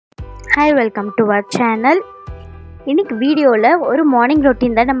Hi, welcome to our channel. இன்னைக்கு வீடியோல ஒரு மார்னிங்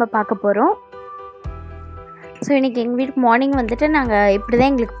ரொட்டீன் தான் நம்ம பார்க்க போறோம். சோ இன்னைக்கு எங்க வீட்டுக்கு மார்னிங் வந்துட்டு நாங்க இப்படி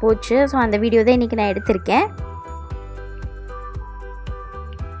தான் எங்களுக்கு போச்சு. சோ அந்த வீடியோ தான் இன்னைக்கு நான் எடுத்திருக்கேன்.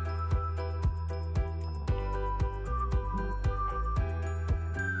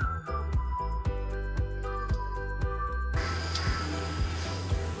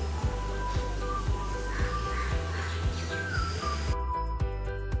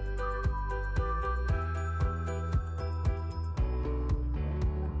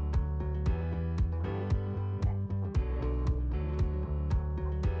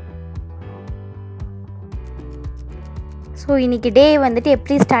 ஸோ இன்றைக்கி டே வந்துட்டு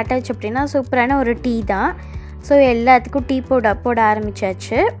எப்படி ஸ்டார்ட் ஆச்சு அப்படின்னா சூப்பரான ஒரு டீ தான். ஸோ எல்லாத்துக்கும் டீ போட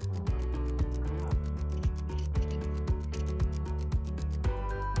ஆரம்பித்தாச்சு.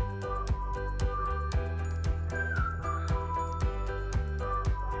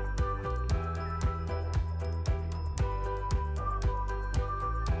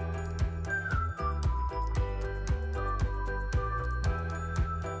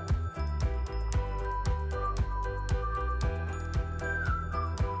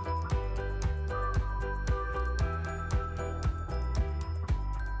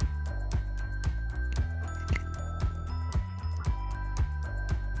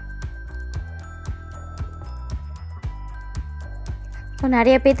 ஸோ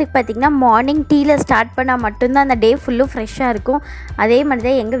நிறைய பேர்த்துக்கு பார்த்திங்கன்னா மார்னிங் டீயில் ஸ்டார்ட் பண்ணால் மட்டும்தான் அந்த டே ஃபுல்லும் ஃப்ரெஷ்ஷாக இருக்கும். அதே மாதிரி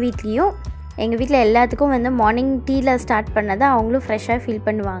தான் எங்கள் வீட்டில் எல்லாத்துக்கும் வந்து மார்னிங் டீயில் ஸ்டார்ட் பண்ணதை அவங்களும் ஃப்ரெஷ்ஷாக ஃபீல்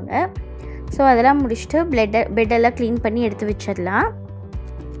பண்ணுவாங்க. ஸோ அதெல்லாம் முடிச்சுட்டு பெட்டெல்லாம் க்ளீன் பண்ணி எடுத்து வச்சிடலாம்.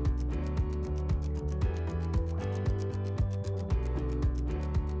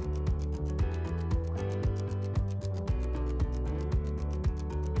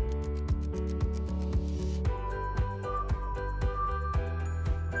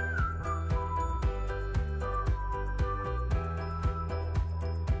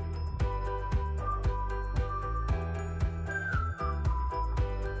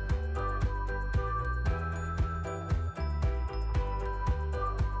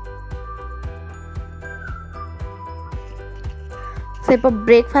 ஸோ இப்போ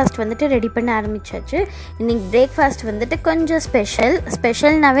பிரேக்ஃபாஸ்ட் வந்துட்டு ரெடி பண்ண ஆரம்பித்தாச்சு. இன்றைக்கி பிரேக்ஃபாஸ்ட் வந்துட்டு கொஞ்சம்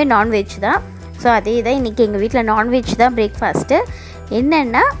ஸ்பெஷல்னாவே நான்வெஜ் தான். ஸோ அதே தான் இன்றைக்கி எங்கள் வீட்டில் நான்வெஜ் தான் பிரேக்ஃபாஸ்ட்டு.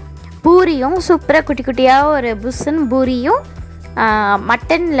 என்னென்னா பூரியும் சூப்பராக குட்டி குட்டியாக ஒரு புஸ்ஸுன்னு பூரியும்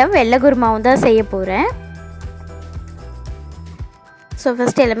மட்டனில் வெள்ளை குருமாவும் தான் செய்ய போகிறேன். ஸோ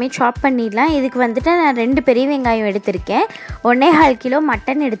ஃபஸ்ட்டு எல்லாமே சாப் பண்ணிடலாம். இதுக்கு வந்துட்டு நான் 2 பெரிய வெங்காயம் எடுத்திருக்கேன். 1.25 கிலோ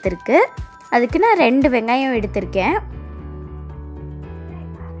மட்டன் எடுத்திருக்கு. அதுக்கு நான் 2 வெங்காயம் எடுத்திருக்கேன்.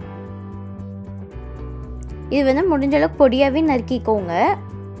 இது வந்து முடிஞ்ச அளவுக்கு பொடியாகவே நறுக்கிக்கோங்க.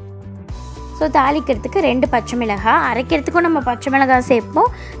 ஸோ தாளிக்கிறதுக்கு 2 பச்சை மிளகாய், அரைக்கிறதுக்கும் நம்ம பச்சை மிளகாய் சேர்ப்போம்,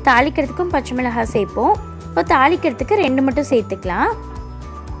 தாளிக்கிறதுக்கும் பச்சை மிளகாய் சேர்ப்போம். இப்போ தாளிக்கிறதுக்கு 2 மட்டும் சேர்த்துக்கலாம்.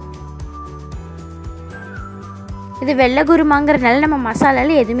 இது வெள்ளை குருமாங்கிறதுனால நம்ம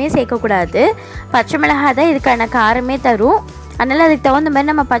மசாலாவில் எதுவுமே சேர்க்கக்கூடாது. பச்சை மிளகாய் தான் இதுக்கான காரமே தரும். அதனால் அதுக்கு தகுந்த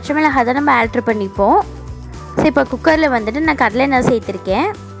மாதிரி நம்ம பச்சை மிளகாய் தான் நம்ம ஆல்ட்ரு பண்ணிப்போம். ஸோ இப்போ குக்கரில் வந்துட்டு நான் கடலை எண்ணெய்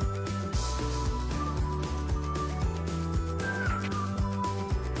சேர்த்துருக்கேன்.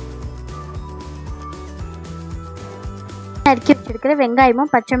 நறுக்கி வச்சிருக்கிற வெங்காயமும்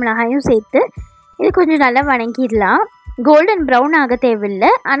பச்சை மிளகாயும் சேர்த்து இது கொஞ்சம் நல்லா வணங்கிடலாம். கோல்டன் ப்ரௌன் ஆக தேவையில்லை,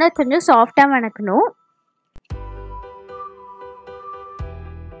 ஆனால் கொஞ்சம் சாஃப்டாக வணக்கணும்.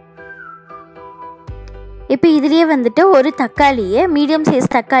 இப்போ இதுலேயே வந்துட்டு ஒரு தக்காளியை, மீடியம்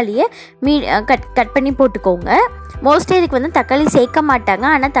சைஸ் தக்காளியை கட் பண்ணி போட்டுக்கோங்க. மோஸ்ட்லி இதுக்கு வந்து தக்காளி சேர்க்க மாட்டாங்க,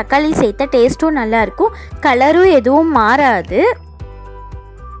 ஆனால் தக்காளி சேர்த்தா டேஸ்ட்டும் நல்லாயிருக்கும், கலரும் எதுவும் மாறாது.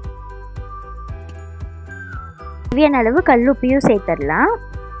 தேவையான அளவு கல்லுப்பையும் சேர்த்துடலாம்.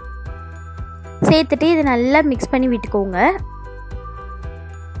 சேர்த்துட்டு இது நல்லா மிக்ஸ் பண்ணி விட்டுக்கோங்க.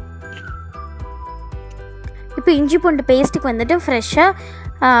 இப்போ இஞ்சி பூண்டு பேஸ்ட்டுக்கு வந்துட்டு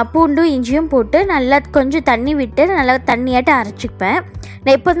ஃப்ரெஷ்ஷாக பூண்டும் இஞ்சியும் போட்டு நல்லா கொஞ்சம் தண்ணி விட்டு நல்லா தண்ணியாட்ட அரைச்சிப்பேன்.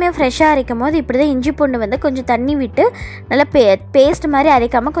 நான் எப்போதுமே ஃப்ரெஷ்ஷாக அரைக்கும் போது இப்படி தான் இஞ்சி பூண்டு வந்து கொஞ்சம் தண்ணி விட்டு நல்லா பேஸ்ட் மாதிரி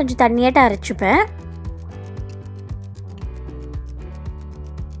அரைக்காமல் கொஞ்சம் தண்ணியாட்ட அரைச்சிப்பேன்.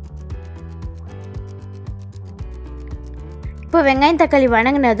 இப்போ வெங்காயம் தக்காளி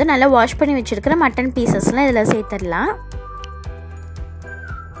வணங்கினது நல்லா வாஷ் பண்ணி வச்சுருக்கிற மட்டன் பீசஸ்லாம் இதில் சேர்த்துடலாம்.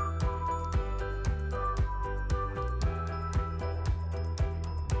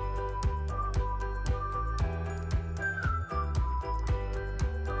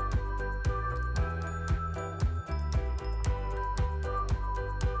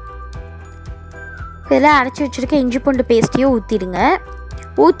 இதில் அரைச்சி வச்சுருக்க இஞ்சி பூண்டு பேஸ்ட்டையும் ஊற்றிடுங்க.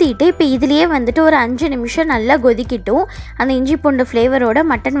 ஊற்றிட்டு இப்போ இதுலேயே வந்துட்டு ஒரு 5 நிமிஷம் நல்லா கொதிக்கட்டும். அந்த இஞ்சி பூண்டு ஃப்ளேவரோட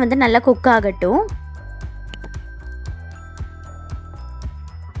மட்டன் வந்து நல்லா குக் ஆகட்டும்.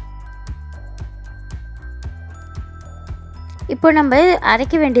 இப்போ நம்ம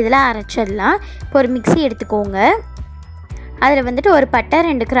அரைக்க வேண்டியதெல்லாம் அரைச்சிடலாம். இப்போ ஒரு மிக்ஸி எடுத்துக்கோங்க. அதில் வந்துட்டு ஒரு பட்டை,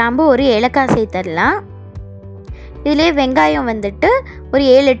 2 கிராம்பு, ஒரு ஏலக்காய் சேர்த்துடலாம். இதிலே வெங்காயம் வந்துட்டு ஒரு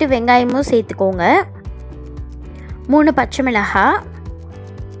 7-8 வெங்காயமும் சேர்த்துக்கோங்க. 3 பச்சை மிளகாய்,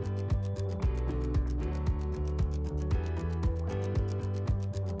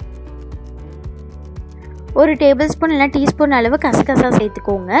 ஒரு டேபிள் ஸ்பூன் இல்லைனா டீஸ்பூன் அளவு கசகசா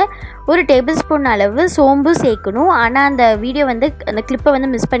சேர்த்துக்கோங்க. ஒரு டேபிள் ஸ்பூன் அளவு சோம்பு சேர்க்கணும். ஆனால் அந்த வீடியோ வந்து அந்த கிளிப்பை வந்து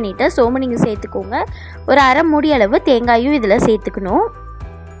மிஸ் பண்ணிவிட்டு சோம்பு நீங்கள் சேர்த்துக்கோங்க. ஒரு அரை மூடி அளவு தேங்காயும் இதில் சேர்த்துக்கணும்.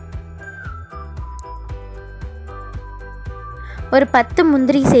 ஒரு 10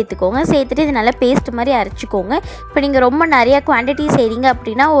 முந்திரி சேர்த்துக்கோங்க. சேர்த்துட்டு இது நல்லா பேஸ்ட் மாதிரி அரைச்சிக்கோங்க. இப்போ நீங்கள் ரொம்ப நிறையா குவான்டிட்டி செய்கிறீங்க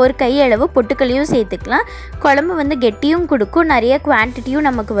அப்படின்னா ஒரு கை அளவு பொட்டுக்கல்லையும் சேர்த்துக்கலாம். குழம்பு வந்து கெட்டியும் கொடுக்கும், நிறைய குவான்டிட்டியும்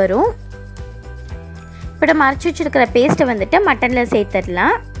நமக்கு வரும். இப்போ நம்ம அரைச்சி வச்சுருக்கிற பேஸ்ட்டை வந்துட்டு மட்டனில்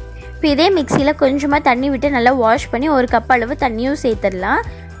சேர்த்துடலாம். இப்போ இதே மிக்சியில் கொஞ்சமாக தண்ணி விட்டு நல்லா வாஷ் பண்ணி ஒரு கப் அளவு தண்ணியும் சேர்த்துடலாம்.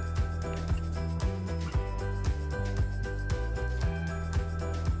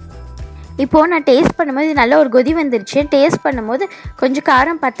 இப்போது நான் டேஸ்ட் பண்ணும்போது இது நல்ல ஒரு கொதி வந்துருச்சு. டேஸ்ட் பண்ணும்போது கொஞ்சம்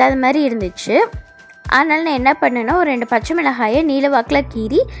காரம் பத்தாத மாதிரி இருந்துச்சு. அதனால் நான் என்ன பண்ணேன்னா ஒரு 2 பச்சை மிளகாயை நீல வாக்கில்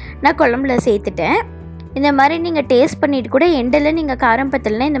கீறி நான் குழம்புல சேர்த்துட்டேன். இந்த மாதிரி நீங்கள் டேஸ்ட் பண்ணிவிட்டு கூட எண்டில் நீங்கள் காரம்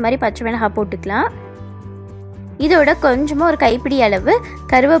பத்தலைன்னா இந்த மாதிரி பச்சை மிளகாய் போட்டுக்கலாம். இதோட கொஞ்சமாக ஒரு கைப்பிடி அளவு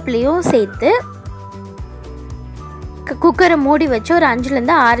கருவேப்பிலையும் சேர்த்து குக்கரை மூடி வச்சு ஒரு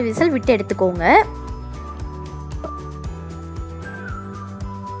 5-6 விசில் விட்டு எடுத்துக்கோங்க.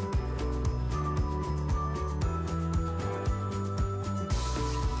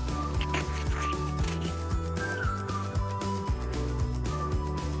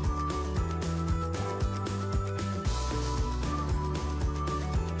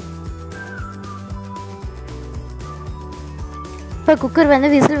 இப்போ குக்கர் வந்து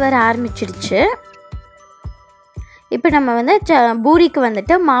விசில் வர ஆரம்பிச்சிடுச்சு. இப்போ நம்ம வந்து பூரிக்கு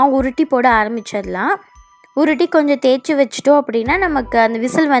வந்துட்டு மாவு உருட்டி போட ஆரம்பிச்சிடலாம். உருட்டி கொஞ்சம் தேய்ச்சி வச்சிட்டோம் அப்படின்னா நமக்கு அந்த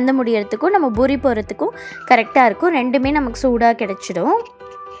விசில் வந்து முடியறதுக்கும் நம்ம பூரி போகிறதுக்கும் கரெக்டாக இருக்கும். ரெண்டுமே நமக்கு சூடாக கிடச்சிடும்.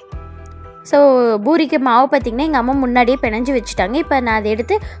 ஸோ பூரிக்கு மாவு பார்த்திங்கன்னா எங்கள் அம்மா முன்னாடியே பிணைஞ்சி வச்சுட்டாங்க. இப்போ நான் அதை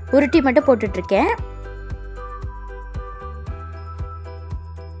எடுத்து உருட்டி மட்டும் போட்டுட்ருக்கேன்.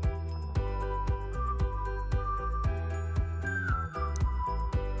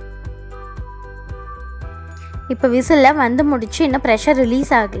 இப்போ விசிலில் வந்து முடிச்சு இன்னும் ப்ரெஷர்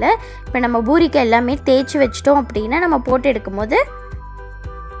ரிலீஸ் ஆகலை. இப்போ நம்ம பூரிக்கு எல்லாமே தேய்ச்சி வச்சிட்டோம் அப்படின்னா நம்ம போட்டு எடுக்கும் போது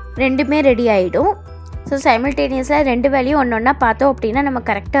ரெண்டுமே ரெடி ஆகிடும். ஸோ சைமல்டேனியஸாக 2 வேலையும் ஒன்று ஒன்றா பார்த்தோம் அப்படின்னா நம்ம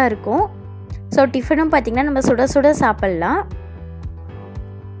கரெக்டாக இருக்கும். ஸோ டிஃபனும் பார்த்திங்கன்னா நம்ம சுட சுட சாப்பிட்லாம்.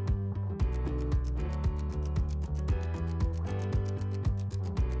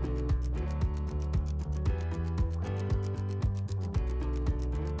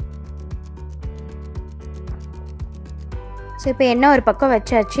 ஸோ இப்போ எண்ணெய் ஒரு பக்கம்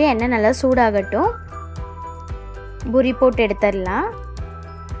வச்சாச்சு. எண்ணெய் நல்லா சூடாகட்டும். பூரி போட்டு எடுத்துடலாம்.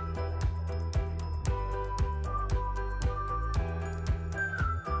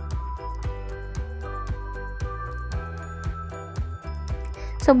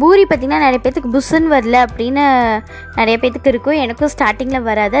 ஸோ பூரி பார்த்திங்கன்னா நிறைய பேர்த்துக்கு புஷ்ஷுன்னு வரல அப்படின்னு நிறைய பேர்த்துக்கு இருக்கும். எனக்கும் ஸ்டார்டிங்கில்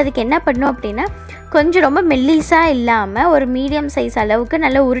வராது. அதுக்கு என்ன பண்ணணும் அப்படின்னா கொஞ்சம் ரொம்ப மெல்லிஸாக இல்லாமல் ஒரு மீடியம் சைஸ் அளவுக்கு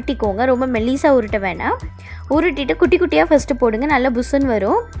நல்லா உருட்டிக்கோங்க. ரொம்ப மெல்லிஸாக உருட்ட வேணாம். உருட்டிட்டு குட்டி குட்டியாக ஃபஸ்ட்டு போடுங்க. நல்லா புஷ்ஷுன்னு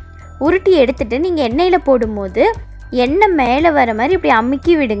வரும். உருட்டி எடுத்துகிட்டு நீங்கள் எண்ணெயில் போடும்போது எண்ணெய் மேலே வர மாதிரி இப்படி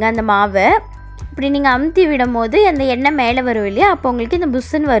அமுக்கி விடுங்க. அந்த மாவை இப்படி நீங்கள் அமுத்தி விடும் போது அந்த எண்ணெய் மேலே வரும் இல்லையா, அப்போ உங்களுக்கு இந்த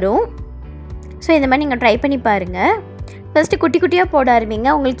புஷ்ஷுன்னு வரும். ஸோ இந்த மாதிரி நீங்கள் ட்ரை பண்ணி பாருங்கள். ஃபஸ்ட்டு குட்டி குட்டியாக போட ஆரம்பிங்க,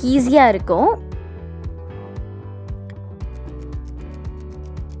 உங்களுக்கு ஈஸியாக இருக்கும்.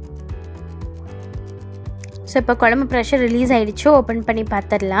 ஸோ இப்போ குழம்பு ப்ரெஷர் ரிலீஸ் ஆகிடுச்சு. ஓப்பன் பண்ணி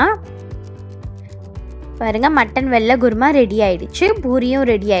பார்த்துடலாம். பாருங்கள், மட்டன் வெள்ளை குருமா ரெடி ஆகிடுச்சு. பூரியும்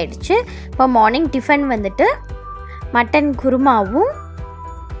ரெடி ஆகிடுச்சு. இப்போ மார்னிங் டிஃபன் வந்துட்டு மட்டன் குருமாவும்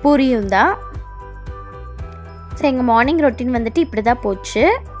பூரியும் தான். ஸோ எங்கள் மார்னிங் ரொட்டீன் வந்துட்டு இப்படி தான் போச்சு.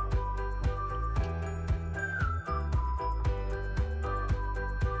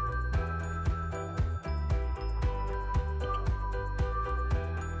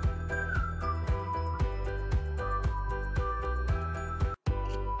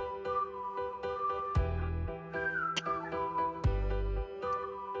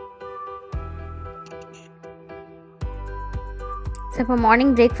 ஸோ இப்போ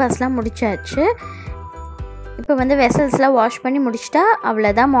மார்னிங் பிரேக்ஃபாஸ்ட்லாம் முடிச்சாச்சு. இப்போ வந்து வெசல்ஸ்லாம் வாஷ் பண்ணி முடிச்சிட்டா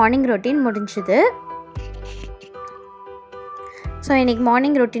அவ்வளோதான், மார்னிங் ரொட்டீன் முடிஞ்சுது. ஸோ இன்றைக்கி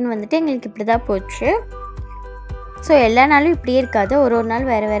மார்னிங் ரொட்டீன் வந்துட்டு எங்களுக்கு இப்படி தான் போச்சு. ஸோ எல்லா நாளும் இப்படியே இருக்காது, ஒரு நாள்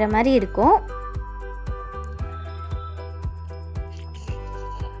வேறு வேறு மாதிரி இருக்கும்.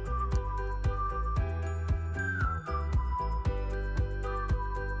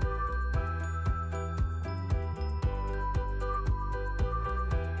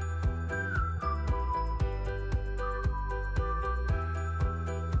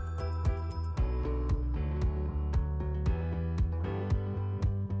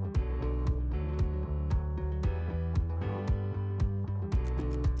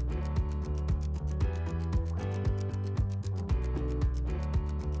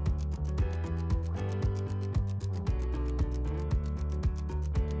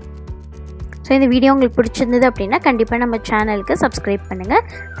 ஸோ இந்த வீடியோ உங்களுக்கு பிடிச்சிருந்தது அப்படின்னா கண்டிப்பாக நம்ம சேனலுக்கு சப்ஸ்கிரைப் பண்ணுங்கள்.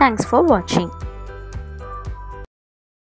 தேங்க்ஸ் ஃபார் வாட்சிங்.